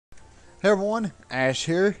Hey everyone, Ash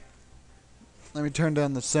here. Let me turn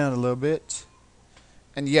down the sound a little bit.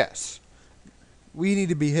 And yes, we need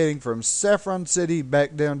to be heading from Saffron City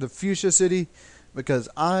back down to Fuchsia City because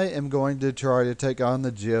I am going to try to take on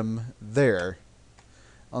the gym there.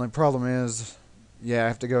 Only problem is, yeah, I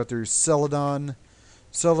have to go through Celadon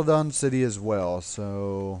City as well,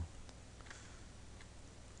 so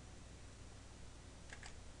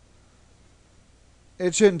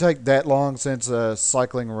it shouldn't take that long since a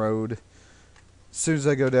cycling road. As soon as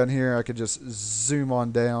I go down here, I could just zoom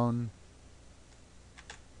on down.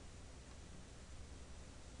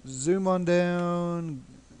 Zoom on down.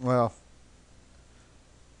 Well,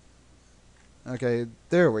 okay,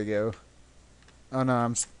 there we go. Oh no,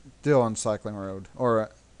 I'm still on cycling road. Or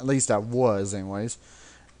at least I was, anyways.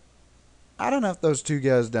 I don't know if those two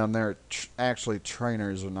guys down there are actually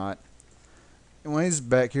trainers or not. Anyways,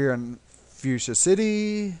 back here in Fuchsia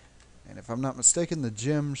City. And if I'm not mistaken, the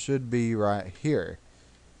gym should be right here.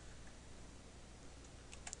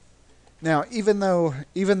 Now, even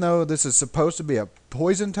though this is supposed to be a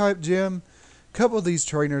poison type gym, a couple of these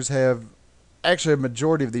trainers have, actually a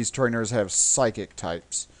majority of these trainers have psychic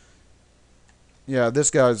types. Yeah,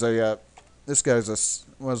 was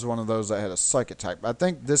one of those that had a psychic type. I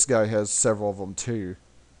think this guy has several of them too.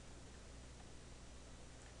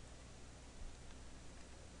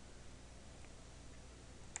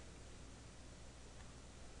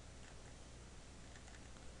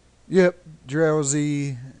 Yep,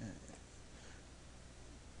 drowsy.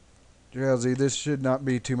 Drowsy, this should not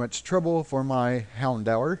be too much trouble for my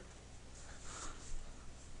Houndour.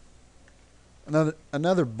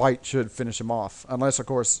 Another bite should finish him off. Unless, of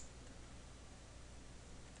course,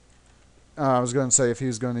 I was going to say if he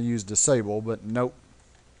was going to use Disable, but nope.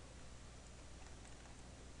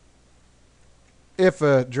 If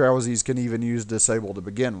Drowsies can even use Disable to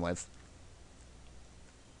begin with.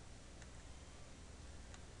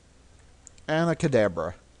 And a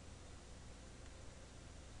Kadabra.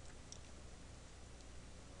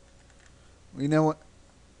 You know what?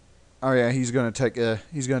 Oh yeah, he's gonna take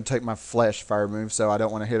my flash fire move, so I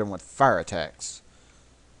don't want to hit him with fire attacks.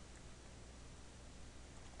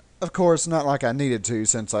 Of course, not like I needed to,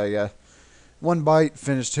 since I one bite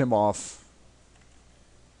finished him off.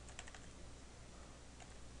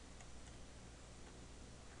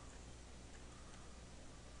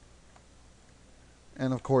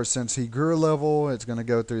 And of course, since he grew a level, it's gonna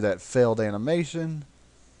go through that failed animation.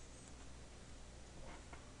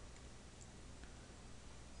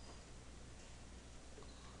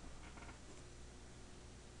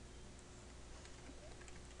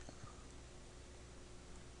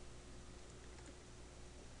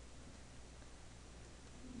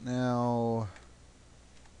 Now,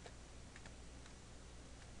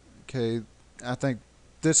 okay, I think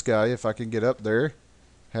this guy, if I can get up there,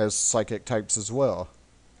 has psychic types as well.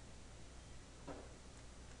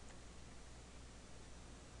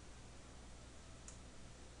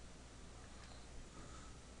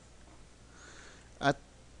 I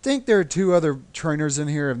think there are two other trainers in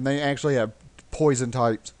here, and they actually have poison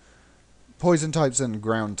types. Poison types and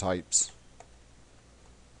ground types.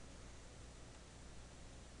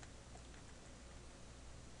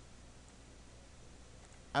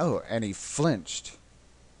 Oh, and he flinched.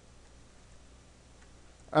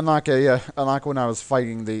 Unlike when I was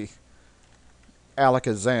fighting the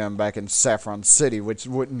Alakazam back in Saffron City, which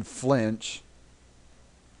wouldn't flinch.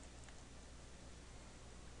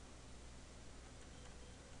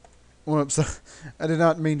 Whoops, I did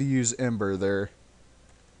not mean to use Ember there.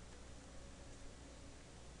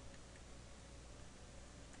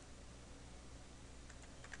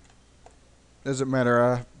 Doesn't matter,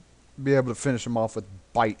 I'll be able to finish him off with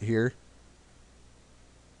Bite here.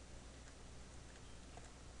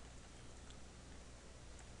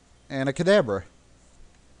 And a Kadabra.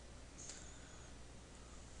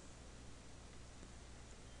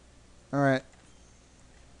 Alright.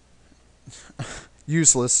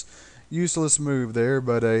 Useless. Useless move there,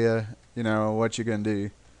 but you know, what you gonna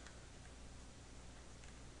do?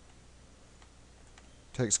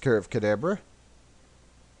 Takes care of Kadabra.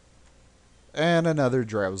 And another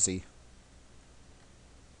Drowsy.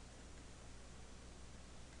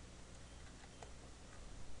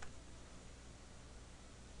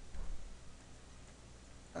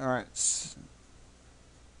 Alright.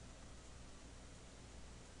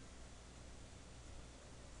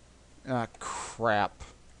 Ah, crap.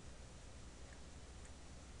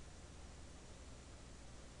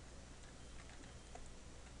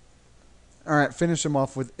 Alright, finish him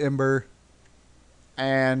off with Ember.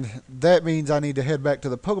 And that means I need to head back to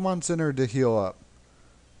the Pokemon Center to heal up.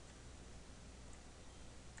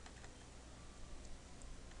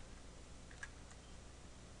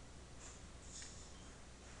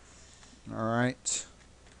 Alright.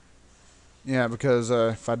 Yeah, because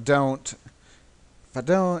if I don't,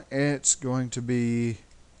 it's going to be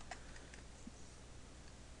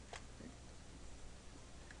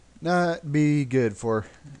not be good for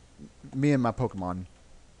me and my Pokemon.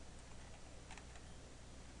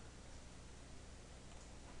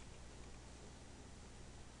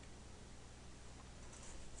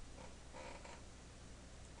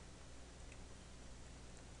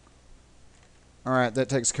 Alright, that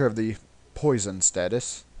takes care of the poison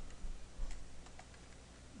status.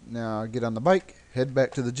 Now get on the bike, head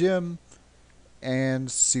back to the gym,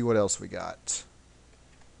 and see what else we got.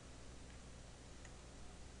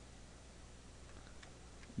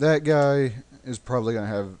 That guy is probably going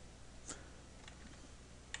to have...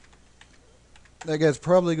 That guy's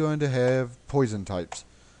probably going to have poison types.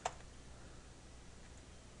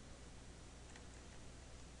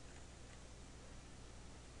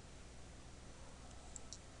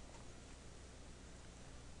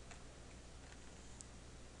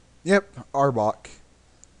 Yep, Arbok.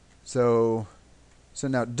 So,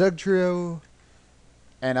 send out Dugtrio,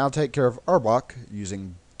 and I'll take care of Arbok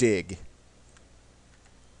using Dig.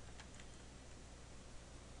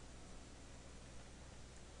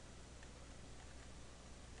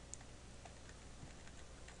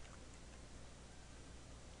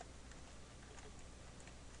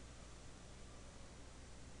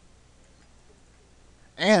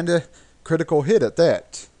 And a critical hit at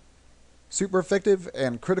that. Super effective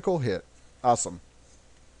and critical hit. Awesome.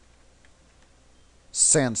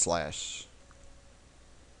 Sandslash.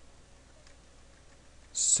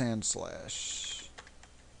 Sandslash.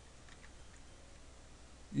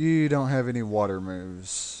 You don't have any water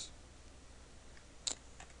moves.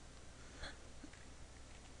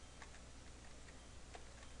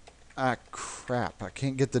 Ah, crap. I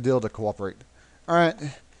can't get the deal to cooperate. Alright.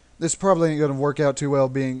 This probably ain't going to work out too well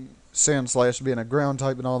being Sandslash, being a ground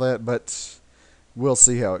type and all that, but we'll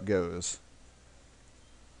see how it goes.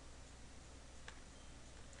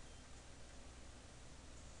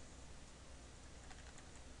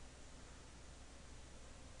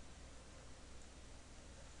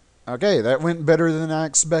 Okay, that went better than I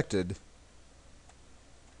expected.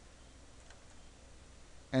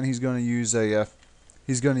 And he's going to use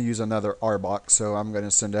another Arbok, so I'm going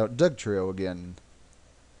to send out Dugtrio again.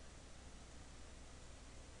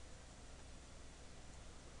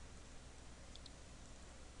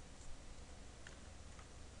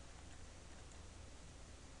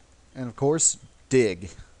 And of course, Dig.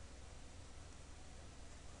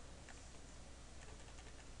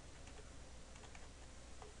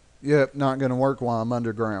 Yep, not going to work while I'm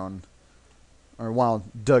underground. Or while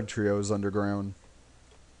Dugtrio is underground.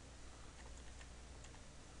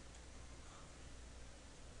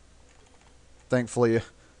 Thankfully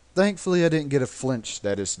I didn't get a flinch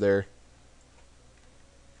status there.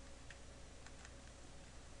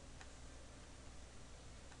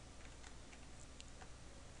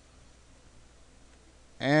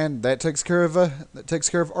 And that takes care of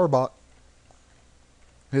Arbok.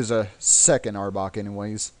 His second Arbok,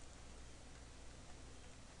 anyways.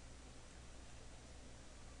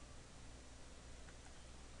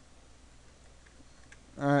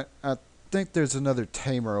 Alright, I think there's another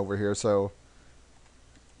tamer over here, so...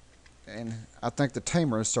 And I think the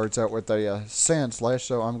tamer starts out with a Sandslash,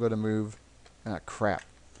 so I'm going to move... Ah, crap.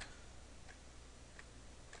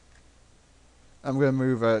 I'm going to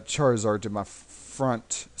move Charizard to my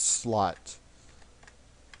front slot.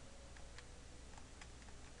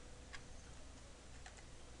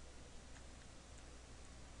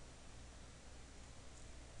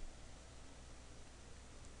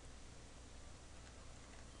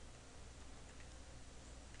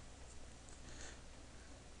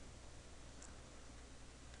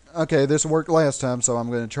 Okay, this worked last time, so I'm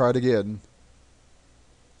going to try it again.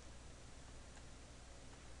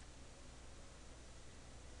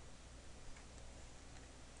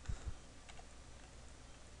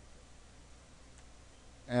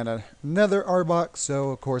 And another Arbok, so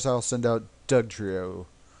of course I'll send out Dugtrio.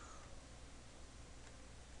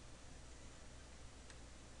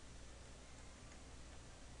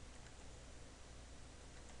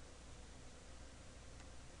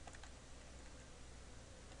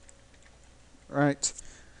 Right.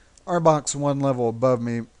 Arbok's one level above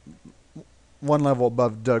me, one level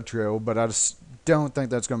above Dugtrio, but I just don't think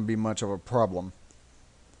that's going to be much of a problem.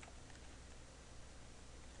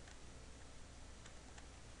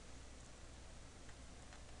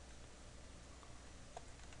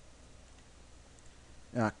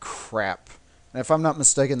 Ah, crap. And if I'm not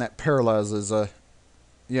mistaken, that paralyzes,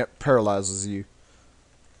 yep, paralyzes you.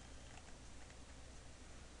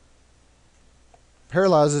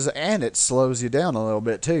 paralyzes and it slows you down a little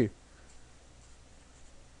bit too.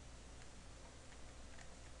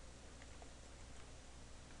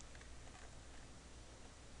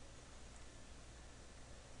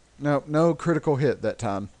 Nope, no critical hit that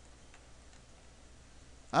time.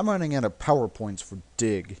 I'm running out of power points for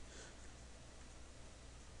dig.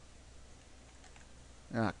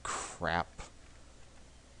 Ah, crap.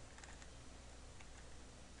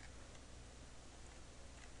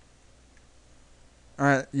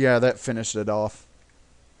 Alright, yeah, that finished it off.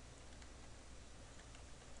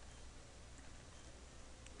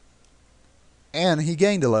 And he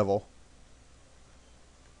gained a level.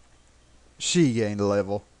 She gained a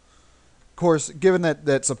level. Of course, given that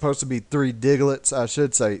that's supposed to be 3 Diglets, I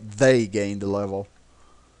should say they gained a level.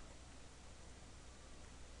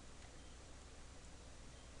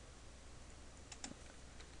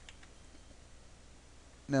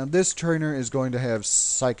 Now this trainer is going to have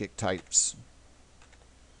psychic types.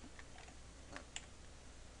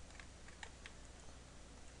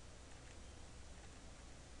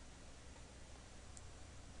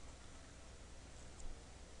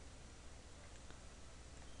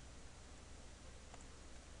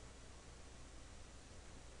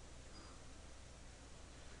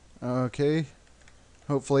 Okay.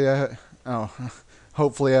 Hopefully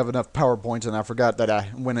hopefully I have enough power points, and I forgot that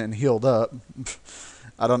I went and healed up.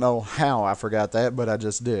 I don't know how I forgot that, but I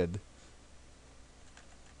just did.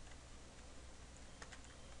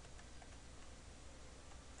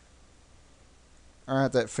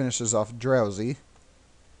 Alright, that finishes off Drowsy.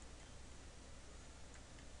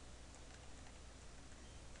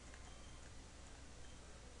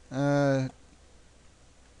 Uh,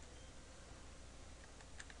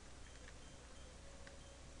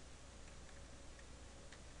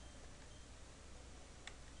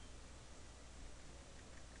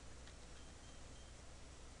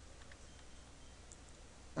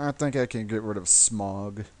 I think I can get rid of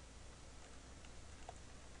Smog.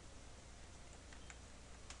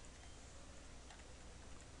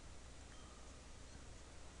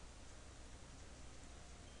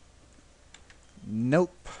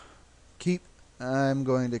 Nope. I'm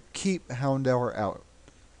going to keep Houndour out.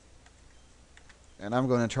 And I'm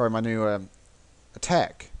going to try my new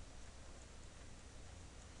attack.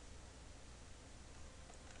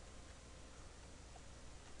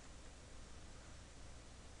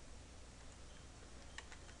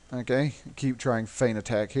 Okay, keep trying feint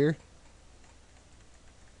attack here.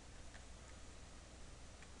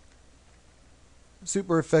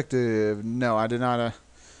 Super effective. No, I did not.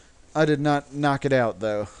 I did not knock it out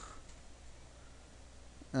though.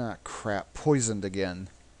 Ah, crap! Poisoned again.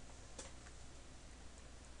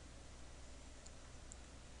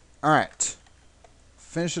 All right.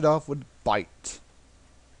 Finish it off with bite.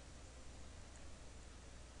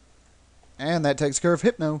 And that takes care of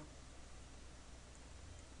Hypno.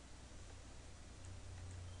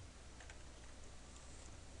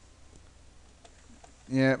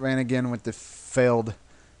 Yeah, it ran again with the failed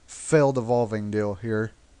evolving deal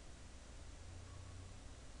here.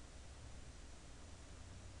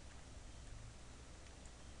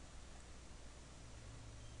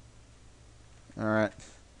 Alright.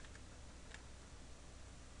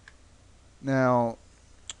 Now,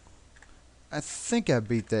 I think I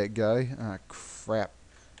beat that guy. Ah, crap.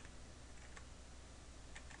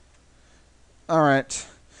 Alright.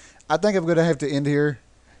 I think I'm going to have to end here.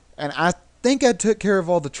 And I think I took care of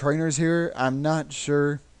all the trainers here. I'm not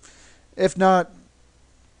sure. If not,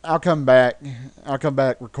 I'll come back. I'll come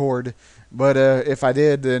back, record. But if I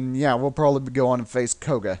did, then yeah, we'll probably go on and face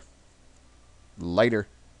Koga. Later.